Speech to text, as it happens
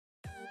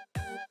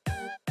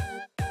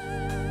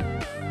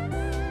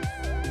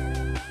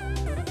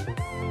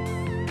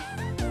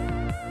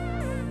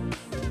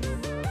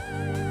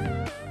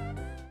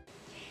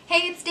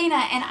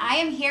Tina, and I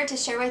am here to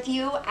share with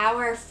you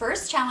our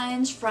first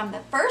challenge from the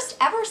first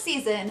ever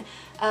season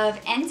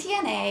of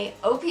NTNA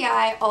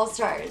OPI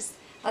All-Stars.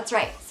 That's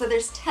right, so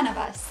there's 10 of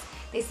us.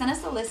 They sent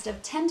us a list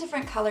of 10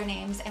 different color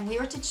names and we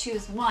were to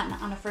choose one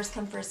on a first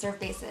come first serve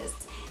basis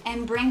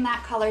and bring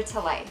that color to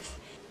life.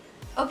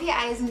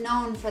 OPI is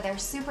known for their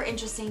super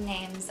interesting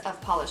names of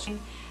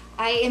polishing.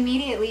 I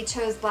immediately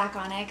chose black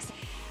onyx.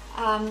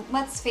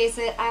 Let's face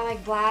it, I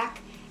like black.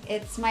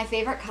 It's my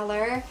favorite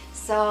color,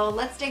 so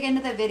let's dig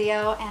into the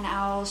video and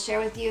I'll share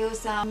with you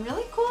some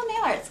really cool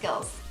nail art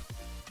skills.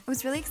 I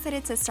was really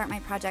excited to start my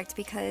project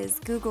because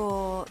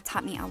Google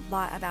taught me a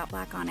lot about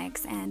black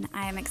onyx and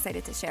I am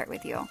excited to share it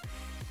with you.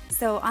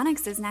 So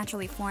onyx is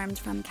naturally formed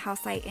from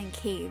calcite in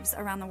caves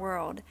around the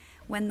world.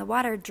 When the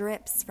water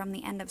drips from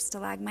the end of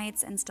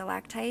stalagmites and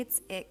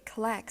stalactites, it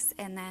collects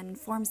and then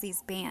forms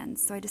these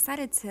bands. So I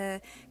decided to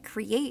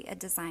create a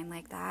design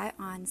like that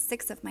on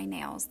 6 of my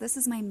nails. This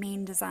is my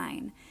main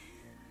design.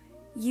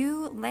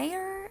 You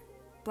layer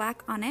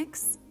black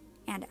onyx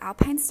and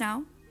alpine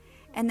snow,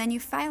 and then you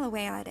file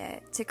away at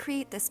it to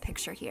create this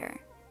picture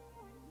here.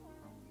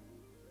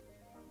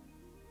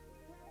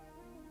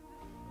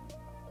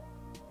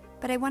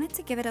 But I wanted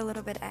to give it a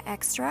little bit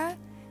extra,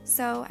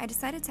 so I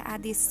decided to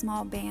add these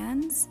small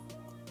bands.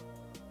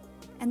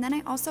 And then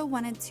I also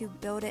wanted to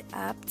build it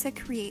up to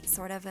create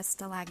sort of a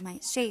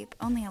stalagmite shape,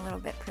 only a little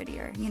bit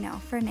prettier, you know,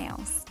 for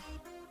nails.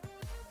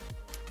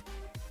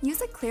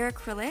 Use a clear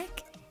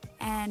acrylic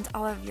and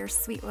all of your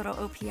sweet little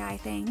OPI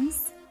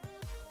things.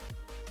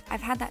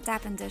 I've had that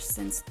dap and dish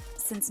since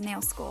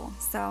nail school,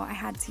 so I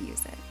had to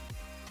use it.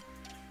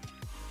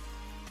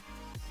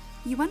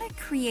 You want to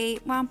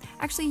create, well,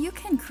 actually you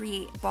can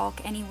create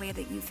bulk any way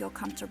that you feel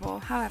comfortable.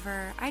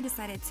 However, I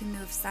decided to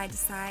move side to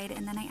side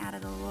and then I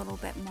added a little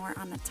bit more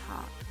on the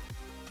top.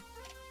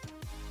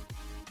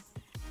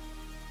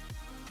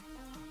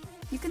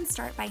 You can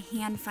start by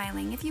hand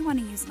filing. If you want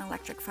to use an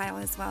electric file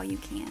as well, you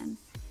can.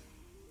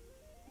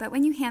 But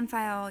when you hand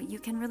file, you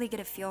can really get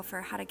a feel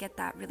for how to get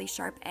that really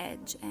sharp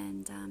edge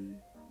and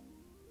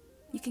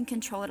you can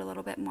control it a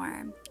little bit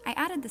more. I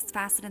added this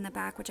facet in the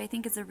back, which I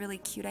think is a really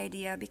cute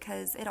idea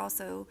because it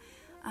also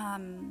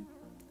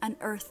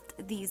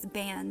unearthed these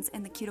bands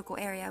in the cuticle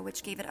area,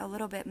 which gave it a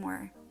little bit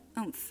more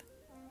oomph.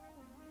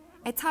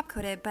 I top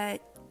coated,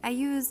 but I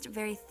used a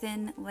very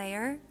thin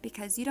layer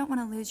because you don't want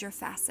to lose your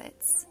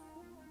facets.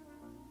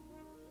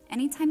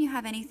 Anytime you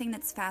have anything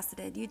that's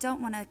faceted, you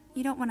don't want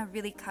to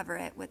really cover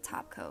it with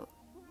top coat.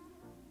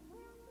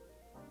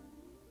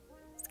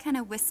 Just kind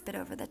of wisp it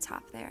over the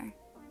top there.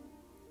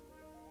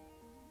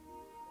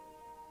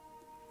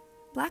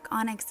 Black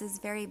onyx is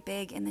very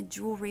big in the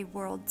jewelry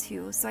world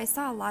too, so I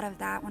saw a lot of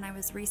that when I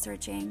was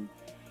researching.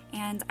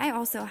 And I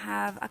also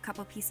have a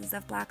couple pieces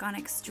of black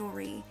onyx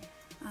jewelry.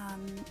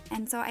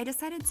 And so I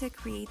decided to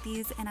create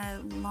these in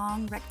a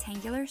long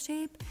rectangular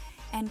shape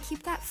and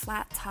keep that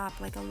flat top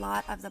like a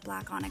lot of the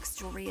black onyx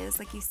jewelry is,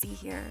 like you see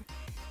here.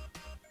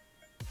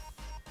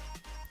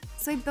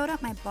 So I built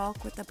up my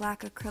bulk with the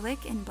black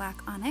acrylic in black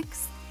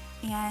onyx,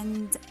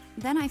 and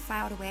then I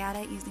filed away at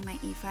it using my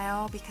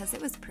e-file because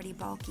it was pretty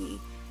bulky.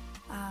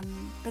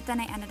 But then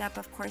I ended up,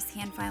 of course,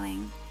 hand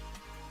filing.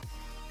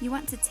 You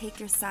want to take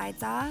your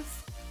sides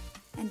off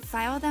and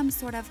file them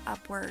sort of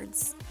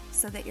upwards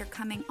so that you're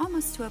coming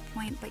almost to a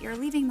point, but you're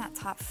leaving that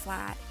top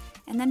flat,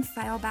 and then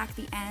file back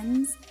the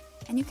ends,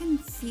 and you can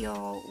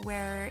feel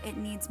where it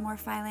needs more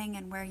filing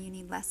and where you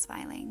need less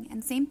filing.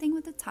 And same thing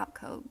with the top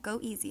coat, go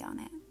easy on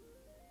it.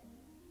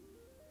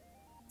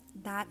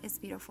 That is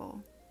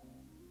beautiful.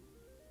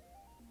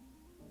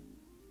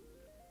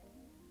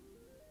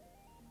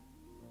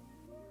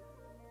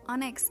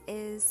 Onyx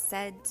is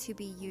said to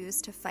be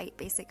used to fight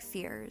basic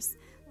fears.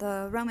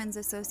 The Romans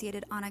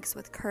associated onyx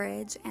with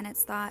courage, and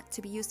it's thought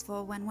to be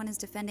useful when one is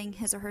defending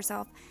his or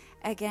herself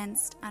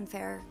against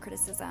unfair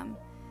criticism.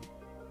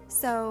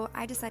 So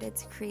I decided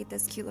to create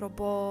this cute little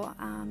bowl.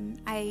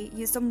 I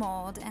used a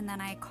mold and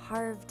then I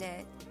carved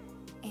it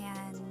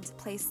and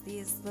placed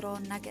these little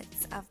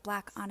nuggets of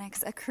black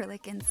onyx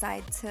acrylic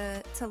inside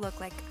to look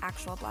like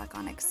actual black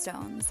onyx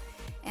stones.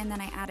 And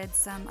then I added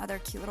some other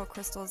cute little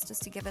crystals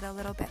just to give it a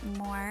little bit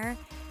more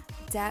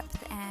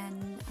depth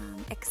and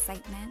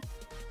excitement.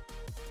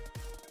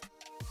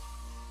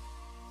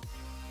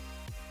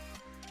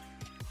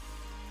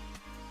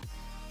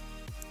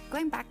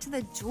 Going back to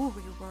the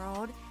jewelry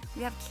world,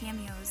 we have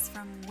cameos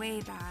from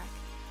way back.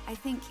 I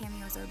think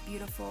cameos are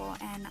beautiful,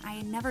 and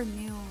I never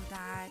knew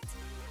that.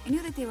 I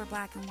knew that they were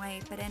black and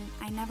white, but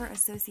I never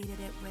associated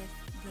it with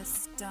the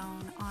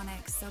stone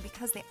onyx. So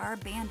because they are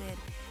banded,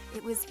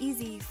 it was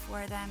easy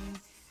for them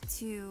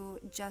to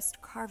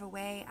just carve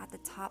away at the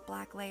top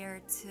black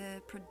layer to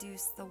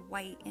produce the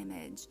white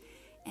image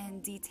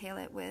and detail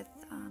it with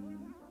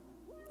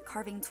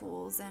carving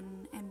tools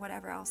and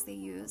whatever else they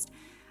used.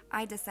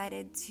 I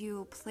decided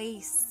to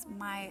place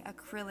my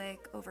acrylic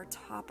over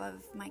top of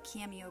my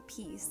cameo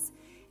piece,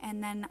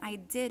 and then I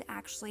did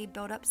actually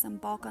build up some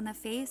bulk on the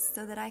face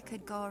so that I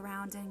could go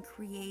around and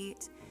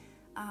create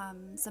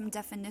some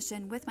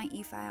definition with my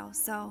e-file.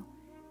 So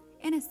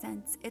in a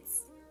sense,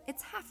 it's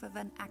it's half of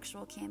an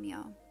actual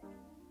cameo.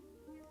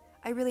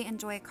 I really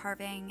enjoy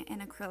carving in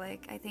acrylic.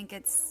 I think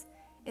it's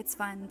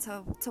fun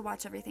to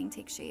watch everything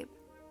take shape.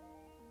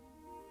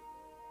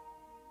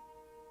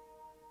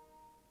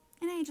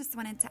 And I just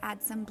wanted to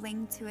add some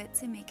bling to it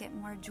to make it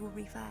more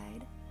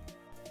jewelry-fied.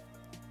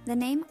 The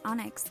name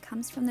onyx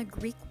comes from the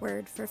Greek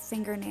word for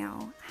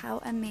fingernail.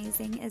 How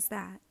amazing is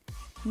that?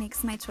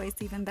 Makes my choice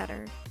even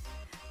better.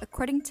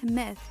 According to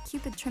myth,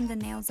 Cupid trimmed the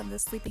nails of the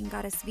sleeping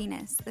goddess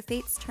Venus. The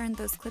fates turned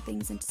those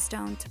clippings into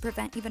stone to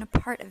prevent even a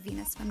part of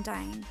Venus from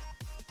dying.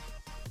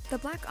 The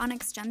black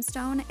onyx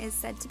gemstone is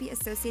said to be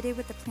associated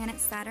with the planet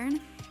Saturn,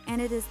 and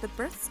it is the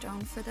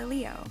birthstone for the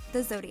Leo,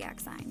 the zodiac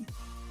sign.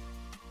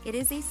 It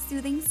is a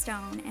soothing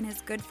stone and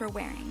is good for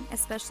wearing,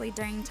 especially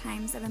during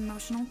times of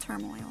emotional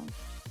turmoil.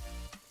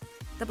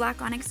 The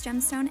black onyx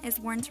gemstone is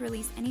worn to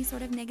release any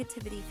sort of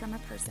negativity from a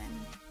person.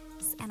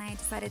 And I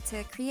decided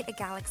to create a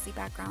galaxy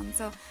background,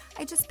 so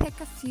I just pick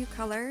a few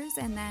colors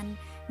and then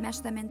mesh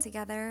them in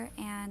together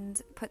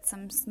and put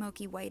some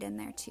smoky white in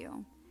there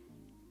too.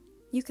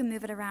 You can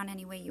move it around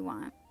any way you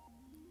want.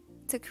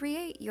 To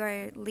create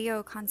your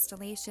Leo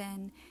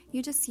constellation,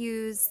 you just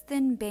use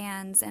thin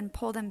bands and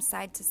pull them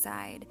side to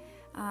side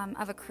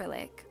of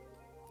acrylic.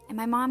 And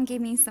my mom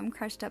gave me some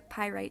crushed up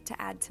pyrite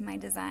to add to my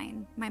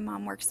design. My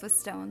mom works with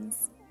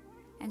stones,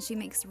 and she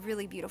makes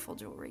really beautiful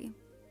jewelry.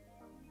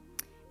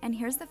 And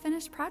here's the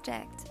finished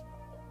project.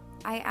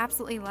 I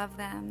absolutely love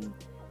them.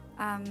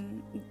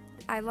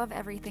 I love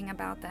everything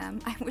about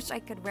them. I wish I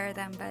could wear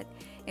them, but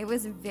it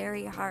was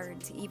very hard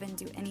to even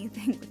do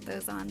anything with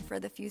those on for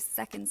the few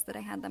seconds that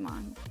I had them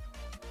on.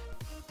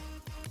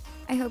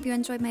 I hope you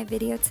enjoyed my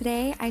video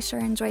today. I sure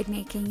enjoyed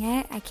making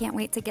it. I can't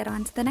wait to get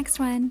on to the next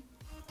one.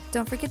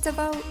 Don't forget to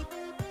vote.